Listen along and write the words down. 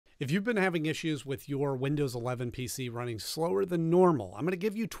If you've been having issues with your Windows 11 PC running slower than normal, I'm going to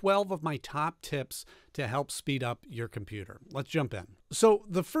give you 12 of my top tips to help speed up your computer. Let's jump in. So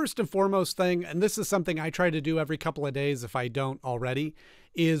the first and foremost thing, and this is something I try to do every couple of days if I don't already,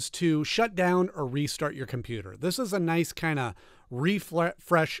 is to shut down or restart your computer. This is a nice kind of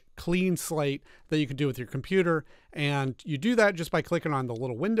refresh, clean slate that you can do with your computer. And you do that just by clicking on the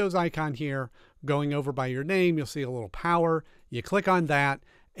little Windows icon here, going over by your name, you'll see a little power. You click on that,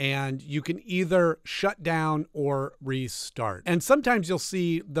 and you can either shut down or restart. And sometimes you'll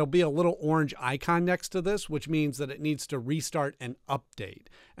see there'll be a little orange icon next to this, which means that it needs to restart and update.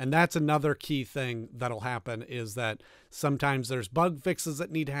 And that's another key thing that'll happen, is that sometimes there's bug fixes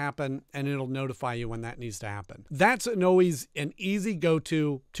that need to happen, and it'll notify you when that needs to happen. That's always an easy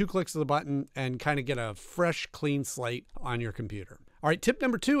go-to, 2 clicks of the button, and kind of get a fresh, clean slate on your computer. All right, tip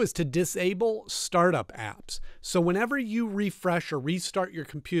number 2 is to disable startup apps. So whenever you refresh or restart your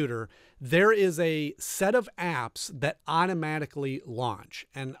computer, there is a set of apps that automatically launch.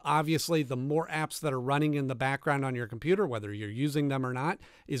 And obviously, the more apps that are running in the background on your computer, whether you're using them or not,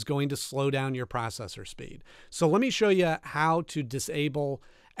 is going to slow down your processor speed. So let me show you how to disable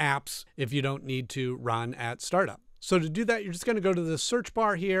apps if you don't need to run at startup. So to do that, you're just going to go to the search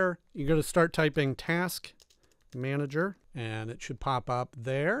bar here. You're going to start typing Task Manager, and it should pop up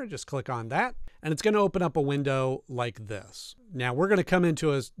there. Just click on that, and it's going to open up a window like this. Now we're going to come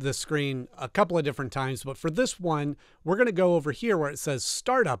into this screen a couple of different times, but for this one, we're going to go over here where it says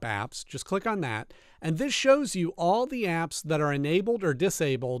Startup Apps. Just click on that, and this shows you all the apps that are enabled or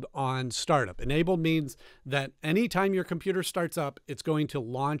disabled on startup. Enabled means that anytime your computer starts up, it's going to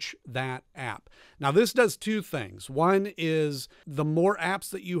launch that app. Now this does 2 things. One is the more apps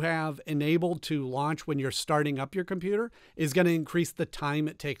that you have enabled to launch when you're starting up your computer is going to increase the time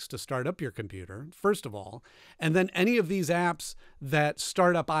it takes to start up your computer, first of all. And then any of these apps that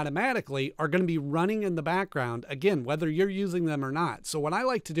start up automatically are going to be running in the background, again, whether you're using them or not. So what I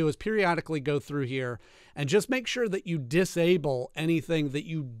like to do is periodically go through here and just make sure that you disable anything that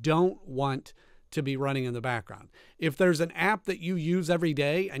you don't want to be running in the background. If there's an app that you use every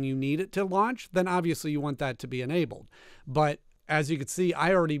day and you need it to launch, then obviously you want that to be enabled. But as you can see,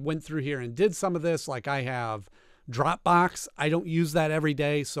 I already went through here and did some of this. Like I have Dropbox. I don't use that every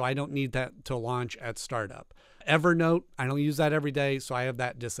day, so I don't need that to launch at startup. Evernote, I don't use that every day, so I have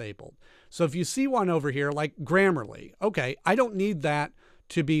that disabled. So if you see one over here, like Grammarly, okay, I don't need that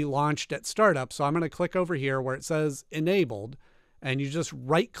to be launched at startup, so I'm going to click over here where it says enabled, and you just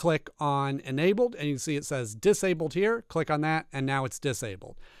right click on enabled, and you can see it says disabled here. Click on that, and now it's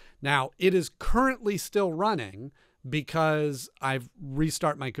disabled. Now, it is currently still running because I've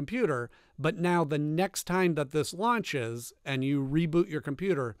restarted my computer, but now the next time that this launches and you reboot your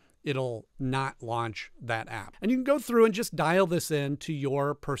computer, it'll not launch that app. And you can go through and just dial this in to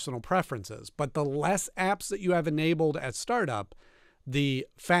your personal preferences. But the less apps that you have enabled at startup, the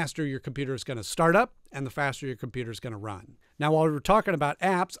faster your computer is going to start up and the faster your computer is going to run. Now, while we're talking about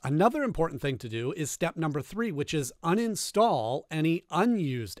apps, another important thing to do is step number 3, which is uninstall any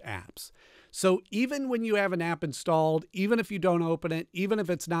unused apps. So even when you have an app installed, even if you don't open it, even if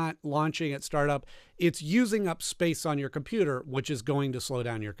it's not launching at startup, it's using up space on your computer, which is going to slow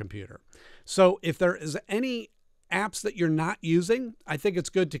down your computer. So if there is any apps that you're not using, I think it's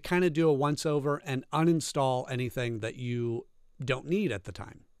good to kind of do a once over and uninstall anything that you don't need at the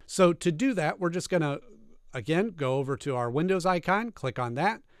time. So to do that, we're just going to, again, go over to our Windows icon, click on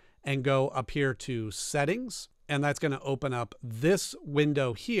that, and go up here to Settings. And that's going to open up this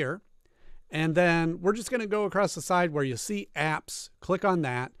window here. And then we're just going to go across the side where you see apps, click on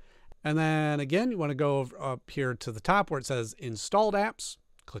that. And then again, you want to go up here to the top where it says installed apps,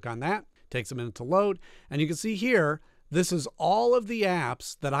 click on that. Takes a minute to load. And you can see here, this is all of the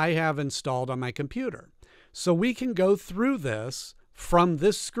apps that I have installed on my computer. So we can go through this from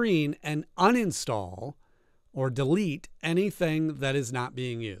this screen and uninstall or delete anything that is not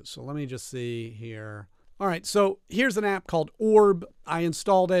being used. So let me just see here. All right, so here's an app called Orb. I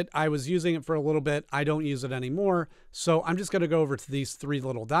installed it. I was using it for a little bit. I don't use it anymore. So I'm just going to go over to these 3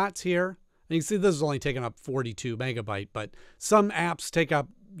 little dots here. And you can see this is only taking up 42 megabyte, but some apps take up,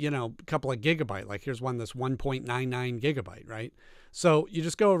 a couple of gigabyte. Like here's one that's 1.99 gigabyte, right? So you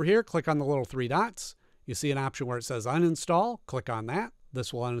just go over here, click on the little 3 dots. You see an option where it says uninstall. Click on that.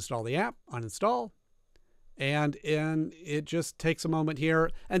 This will uninstall the app. Uninstall. And it just takes a moment here.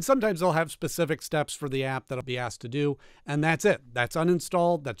 And sometimes they'll have specific steps for the app that'll be asked to do. And that's it. That's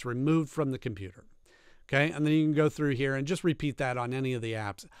uninstalled. That's removed from the computer. Okay, and then you can go through here and just repeat that on any of the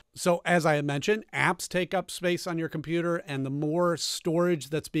apps. So as I had mentioned, apps take up space on your computer, and the more storage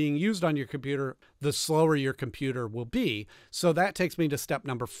that's being used on your computer, the slower your computer will be. So that takes me to step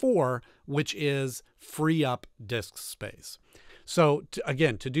number 4, which is free up disk space. So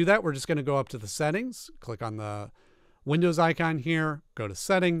again, to do that, we're just going to go up to the settings, click on the Windows icon here, go to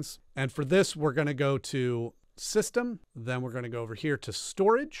settings. And for this, we're going to go to system. Then we're going to go over here to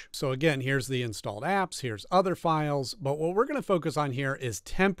storage. So again, here's the installed apps, here's other files, but what we're going to focus on here is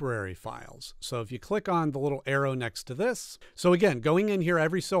temporary files. So if you click on the little arrow next to this, so again, going in here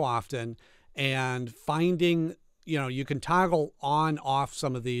every so often and finding, you can toggle on off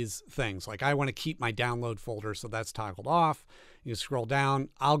some of these things. Like I want to keep my download folder, so that's toggled off. You scroll down.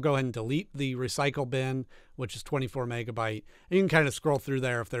 I'll go ahead and delete the recycle bin, which is 24 megabyte. And you can kind of scroll through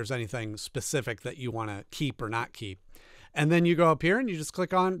there if there's anything specific that you want to keep or not keep. And then you go up here and you just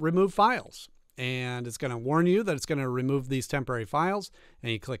click on remove files. And it's going to warn you that it's going to remove these temporary files.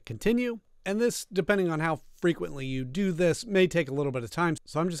 And you click continue. And this, depending on how frequently you do this, may take a little bit of time.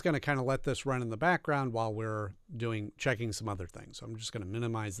 So I'm just going to kind of let this run in the background while we're checking some other things. So I'm just going to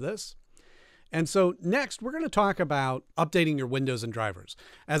minimize this. And so next, we're going to talk about updating your Windows and drivers.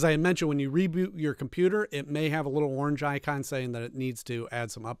 As I mentioned, when you reboot your computer, it may have a little orange icon saying that it needs to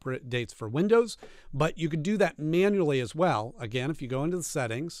add some updates for Windows, but you could do that manually as well. Again, if you go into the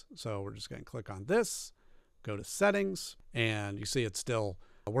settings, so we're just going to click on this, go to settings, and you see it's still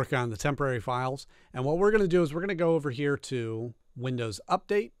working on the temporary files. And what we're going to do is we're going to go over here to Windows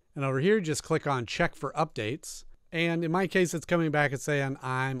Update, and over here, just click on Check for Updates. And in my case, it's coming back and saying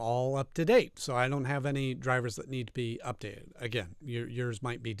I'm all up to date. So I don't have any drivers that need to be updated. Again, yours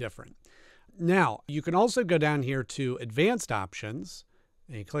might be different. Now, you can also go down here to Advanced Options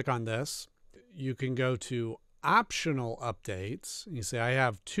and you click on this. You can go to Optional Updates. You see I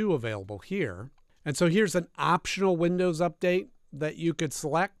have 2 available here. And so here's an optional Windows update that you could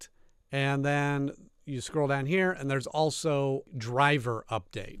select. And then you scroll down here and there's also driver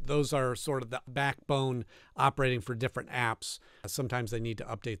update. Those are sort of the backbone operating for different apps. Sometimes they need to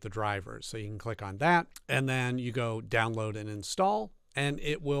update the drivers. So you can click on that and then you go download and install, and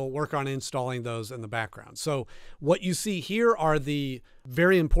it will work on installing those in the background. So what you see here are the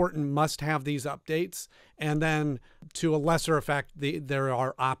very important must-have these updates. And then to a lesser effect, there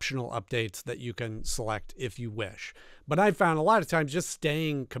are optional updates that you can select if you wish. But I've found a lot of times just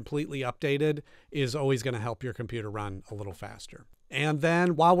staying completely updated is always going to help your computer run a little faster. And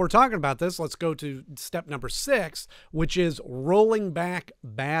then while we're talking about this, let's go to step number 6, which is rolling back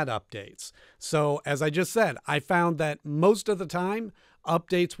bad updates. So as I just said, I found that most of the time,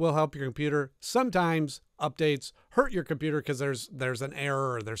 updates will help your computer. Sometimes updates hurt your computer because there's an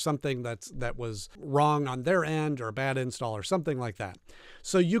error or there's something that was wrong on their end or a bad install or something like that.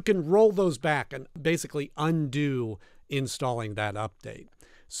 So you can roll those back and basically undo installing that update.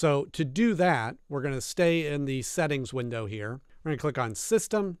 So to do that, we're going to stay in the settings window here. We're going to click on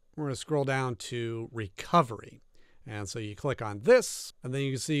System. We're going to scroll down to Recovery. And so you click on this, and then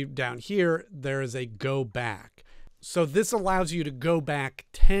you can see down here, there is a Go Back. So this allows you to go back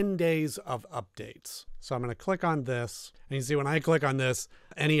 10 days of updates. So I'm going to click on this, and you see when I click on this,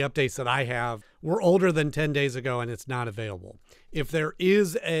 any updates that I have were older than 10 days ago and it's not available. If there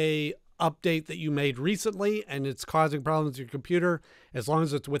is a update that you made recently and it's causing problems with your computer, as long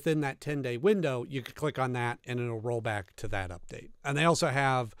as it's within that 10-day window, you could click on that and it'll roll back to that update. And they also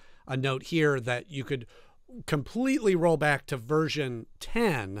have a note here that you could completely roll back to version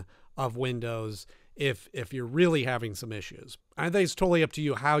 10 of Windows if you're really having some issues. I think it's totally up to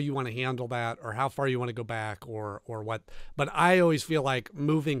you how you want to handle that or how far you want to go back or what. But I always feel like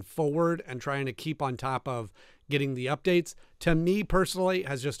moving forward and trying to keep on top of getting the updates, to me personally,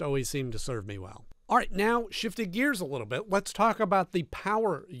 has just always seemed to serve me well. All right, now shifting gears a little bit, let's talk about the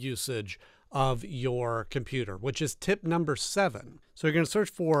power usage of your computer, which is tip number 7. So you're going to search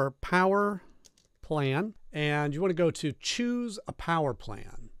for power plan, and you want to go to choose a power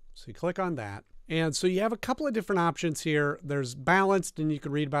plan. So you click on that. And so you have a couple of different options here. There's balanced, and you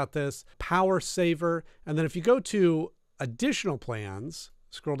can read about this, power saver. And then if you go to additional plans,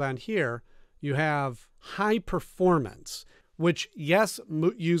 scroll down here, you have high performance, which yes,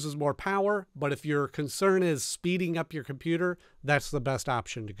 uses more power, but if your concern is speeding up your computer, that's the best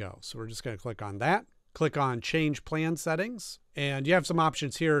option to go. So we're just going to click on that. Click on change plan settings. And you have some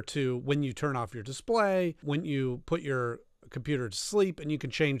options here to when you turn off your display, when you put your computer to sleep, and you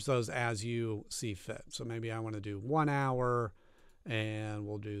can change those as you see fit. So maybe I want to do 1 hour and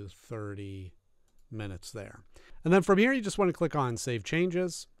we'll do 30 minutes there. And then from here, you just want to click on save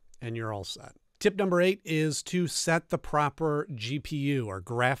changes and you're all set. Tip number 8 is to set the proper GPU or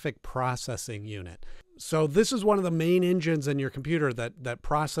graphic processing unit. So this is one of the main engines in your computer that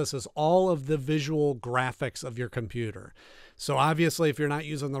processes all of the visual graphics of your computer. So obviously, if you're not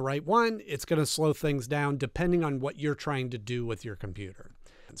using the right one, it's going to slow things down depending on what you're trying to do with your computer.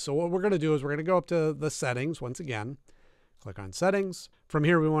 So what we're going to do is we're going to go up to the settings once again. Click on settings. From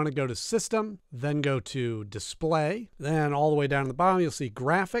here, we want to go to system, then go to display. Then all the way down at the bottom, you'll see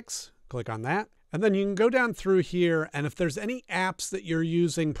graphics. Click on that. And then you can go down through here, and if there's any apps that you're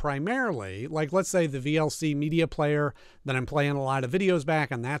using primarily, like let's say the VLC media player that I'm playing a lot of videos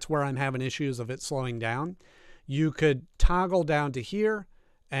back, and that's where I'm having issues of it slowing down, you could toggle down to here,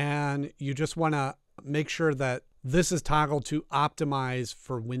 and you just want to make sure that this is toggled to optimize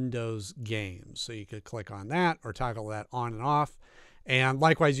for Windows games. So you could click on that or toggle that on and off. And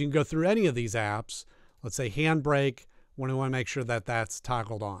likewise, you can go through any of these apps. Let's say Handbrake. We want to make sure that that's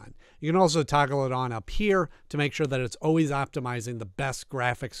toggled on. You can also toggle it on up here to make sure that it's always optimizing the best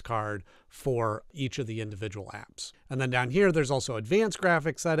graphics card for each of the individual apps. And then down here, there's also advanced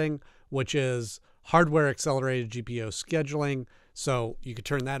graphics setting, which is hardware accelerated GPU scheduling. So you could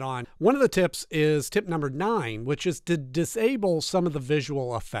turn that on. One of the tips is tip number 9, which is to disable some of the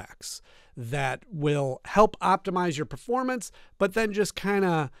visual effects that will help optimize your performance, but then just kind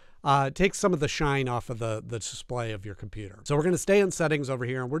of take some of the shine off of the display of your computer. So we're going to stay in settings over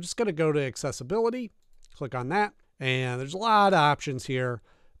here, and we're just going to go to accessibility, click on that. And there's a lot of options here,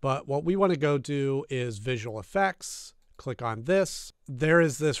 but what we want to go to is visual effects. Click on this. There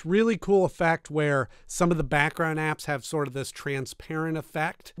is this really cool effect where some of the background apps have sort of this transparent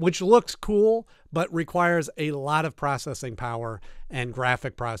effect, which looks cool, but requires a lot of processing power and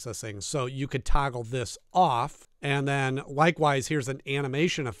graphic processing. So you could toggle this off. And then likewise, here's an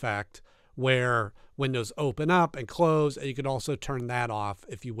animation effect where windows open up and close, and you could also turn that off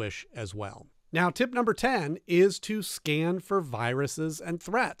if you wish as well. Now, tip number 10 is to scan for viruses and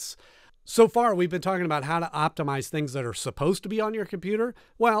threats. So far, we've been talking about how to optimize things that are supposed to be on your computer.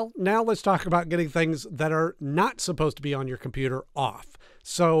 Well, now let's talk about getting things that are not supposed to be on your computer off.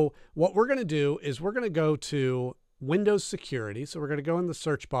 So what we're going to do is we're going to go to Windows Security. So we're going to go in the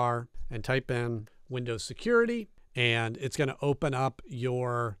search bar and type in Windows Security, and it's going to open up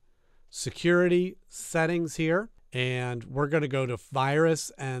your security settings here. And we're going to go to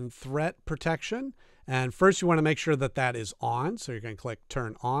virus and threat protection. And first you want to make sure that that is on. So you're going to click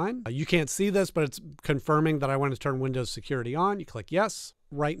turn on. You can't see this, but it's confirming that I want to turn Windows Security on. You click yes.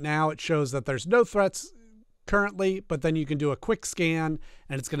 Right now it shows that there's no threats currently, but then you can do a quick scan,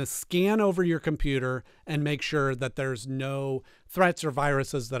 and it's going to scan over your computer and make sure that there's no threats or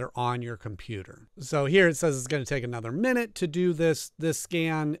viruses that are on your computer. So here it says it's going to take another minute to do this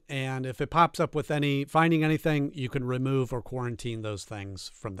scan, and if it pops up with finding anything, you can remove or quarantine those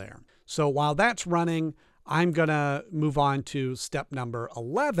things from there. So while that's running, I'm going to move on to step number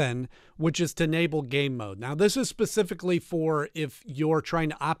 11, which is to enable game mode. Now, this is specifically for if you're trying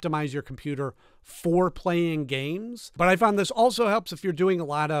to optimize your computer for playing games. But I found this also helps if you're doing a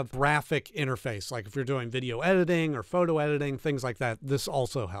lot of graphic interface, like if you're doing video editing or photo editing, things like that. This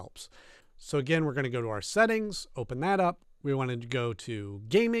also helps. So again, we're going to go to our settings, open that up. We want to go to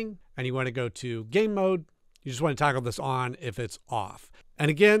gaming, and you want to go to game mode. You just want to toggle this on if it's off. And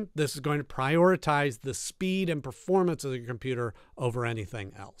again, this is going to prioritize the speed and performance of your computer over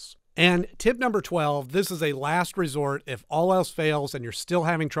anything else. And tip number 12, this is a last resort. If all else fails and you're still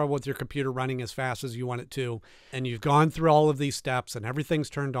having trouble with your computer running as fast as you want it to, and you've gone through all of these steps and everything's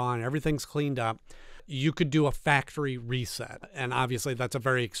turned on, everything's cleaned up, you could do a factory reset. And obviously that's a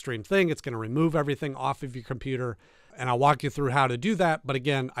very extreme thing. It's going to remove everything off of your computer. And I'll walk you through how to do that. But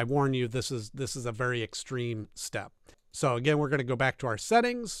again, I warn you, this is a very extreme step. So again, we're going to go back to our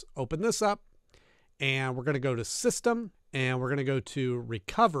settings, open this up, and we're going to go to System, and we're going to go to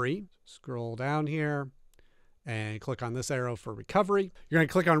Recovery. Scroll down here and click on this arrow for Recovery. You're going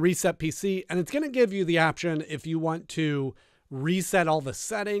to click on Reset PC, and it's going to give you the option if you want to reset all the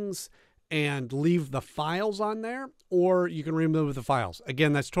settings and leave the files on there, or you can remove the files.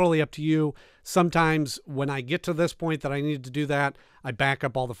 Again, that's totally up to you. Sometimes when I get to this point that I need to do that, I back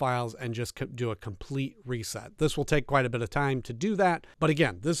up all the files and just do a complete reset. This will take quite a bit of time to do that. But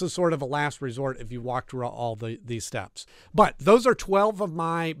again, this is sort of a last resort if you walk through all these steps. But those are 12 of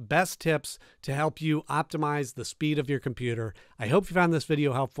my best tips to help you optimize the speed of your computer. I hope you found this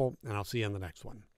video helpful, and I'll see you in the next one.